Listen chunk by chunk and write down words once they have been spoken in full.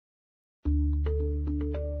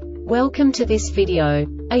Welcome to this video.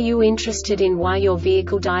 Are you interested in why your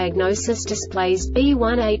vehicle diagnosis displays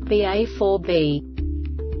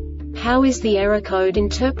B18BA-4B? How is the error code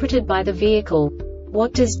interpreted by the vehicle?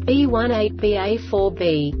 What does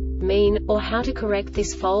B18BA-4B mean, or how to correct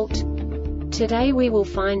this fault? Today we will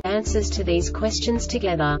find answers to these questions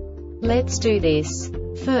together. Let's do this.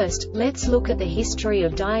 First, let's look at the history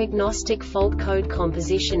of diagnostic fault code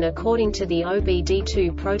composition according to the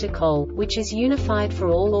OBD2 protocol, which is unified for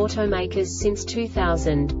all automakers since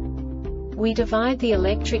 2000. We divide the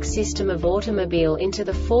electric system of automobile into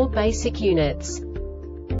the four basic units: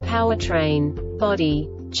 powertrain, body,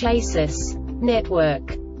 chassis,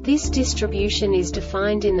 network. This distribution is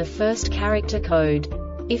defined in the first character code.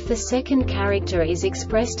 If the second character is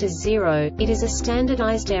expressed as 0, it is a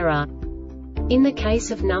standardized error. In the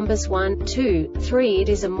case of numbers 1, 2, 3, it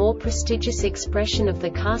is a more prestigious expression of the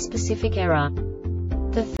car-specific error.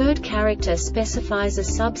 The third character specifies a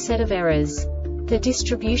subset of errors. The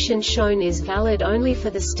distribution shown is valid only for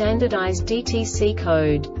the standardized DTC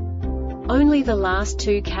code. Only the last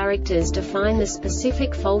two characters define the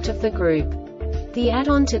specific fault of the group. The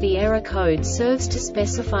add-on to the error code serves to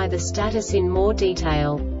specify the status in more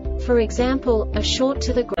detail. For example, a short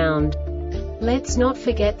to the ground. Let's not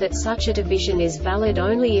forget that such a division is valid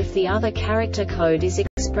only if the other character code is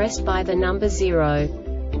expressed by the number 0.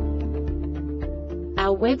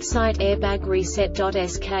 Our website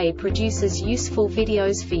airbagreset.sk produces useful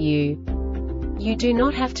videos for you. You do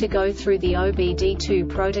not have to go through the OBD2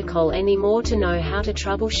 protocol anymore to know how to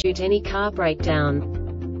troubleshoot any car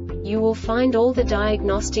breakdown. You will find all the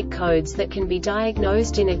diagnostic codes that can be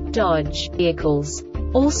diagnosed in a Dodge vehicles.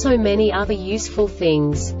 Also many other useful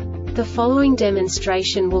things. The following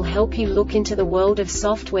demonstration will help you look into the world of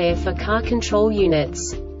software for car control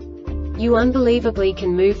units. You unbelievably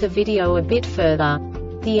can move the video a bit further.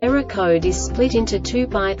 The error code is split into 2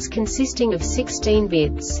 bytes consisting of 16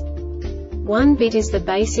 bits. 1 bit is the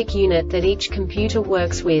basic unit that each computer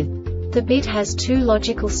works with. The bit has 2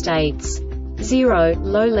 logical states: 0,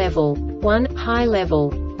 low level, 1, high level.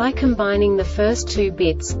 By combining the first 2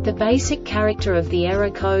 bits, the basic character of the error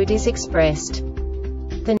code is expressed.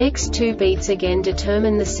 The next 2 beats again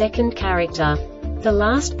determine the second character. The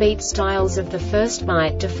last beat styles of the first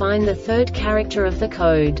byte define the third character of the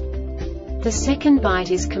code. The second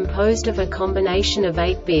byte is composed of a combination of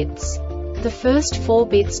 8 bits. The first 4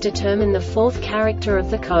 bits determine the fourth character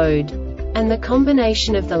of the code. And the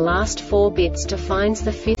combination of the last 4 bits defines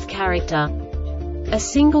the fifth character. A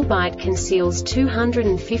single byte conceals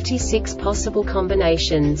 256 possible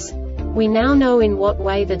combinations. We now know in what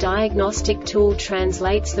way the diagnostic tool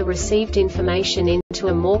translates the received information into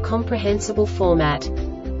a more comprehensible format.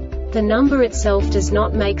 The number itself does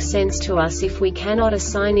not make sense to us if we cannot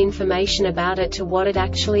assign information about it to what it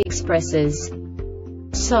actually expresses.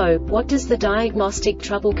 So, what does the Diagnostic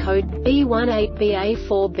Trouble Code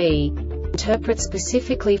B18BA-4B interpret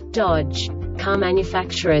specifically for Dodge car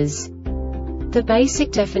manufacturers? The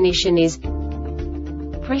basic definition is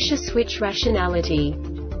pressure switch rationality.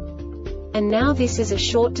 And now this is a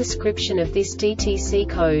short description of this DTC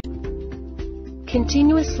code.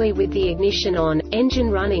 Continuously with the ignition on, engine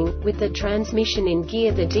running, with the transmission in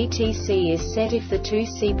gear, the DTC is set if the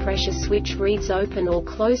 2C pressure switch reads open or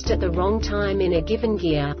closed at the wrong time in a given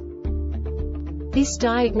gear. This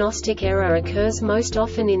diagnostic error occurs most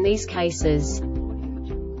often in these cases.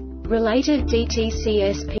 Related DTC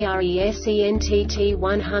S.r.o.the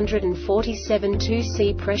 147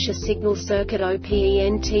 2C pressure signal circuit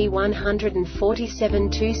OPENT 147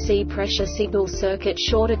 2C pressure signal circuit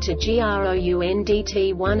shorted to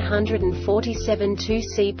GROUNDT 147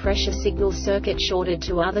 2C pressure signal circuit shorted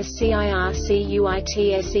to other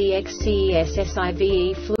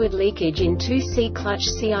CIRCUITSEXCESSIVE fluid leakage in 2C clutch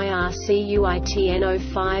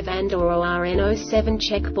CIRCUITNO5 and or ORNO7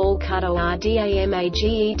 check ball cut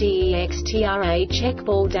ORDAMAGED EXTRA check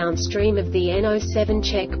ball downstream of the NO7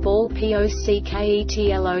 check ball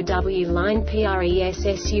POCKETLOW line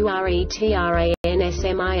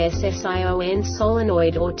PRESSURETRANSMISSION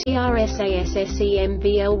solenoid or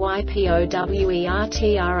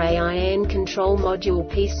TRSASSEMBLYPOWERTRAIN control module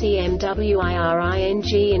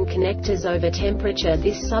PCMWIRING and connectors over temperature.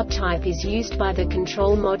 This subtype is used by the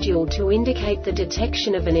control module to indicate the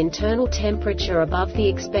detection of an internal temperature above the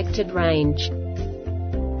expected range.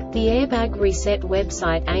 The Airbag Reset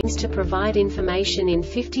website aims to provide information in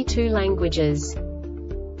 52 languages.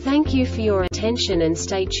 Thank you for your attention and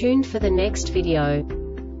stay tuned for the next video.